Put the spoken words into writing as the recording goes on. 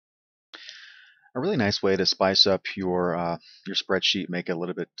A really nice way to spice up your spreadsheet, make it a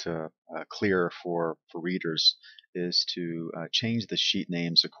little bit clearer for readers, is to change the sheet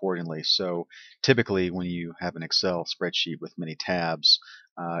names accordingly. So typically, when you have an Excel spreadsheet with many tabs,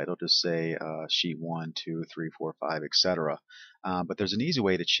 it'll just say sheet 1, 2, 3, 4, 5, etc. But there's an easy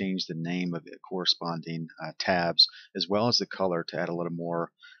way to change the name of the corresponding tabs as well as the color to add a little more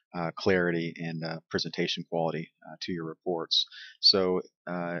clarity and presentation quality to your reports. So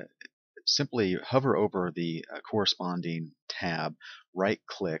simply hover over the corresponding tab, right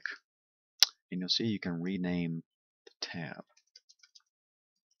click, and you'll see you can rename the tab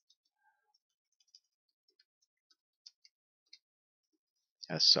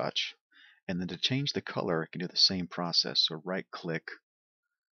as such. And then to change the color, you can do the same process. So right click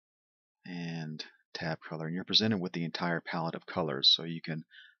and tab color, and you're presented with the entire palette of colors. So you can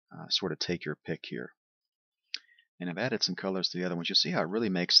sort of take your pick here. And I've added some colors to the other ones. You'll see how it really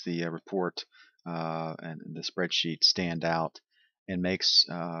makes the report and the spreadsheet stand out and makes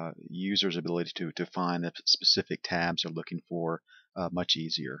users' ability to find the specific tabs they're looking for much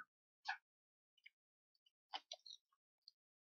easier.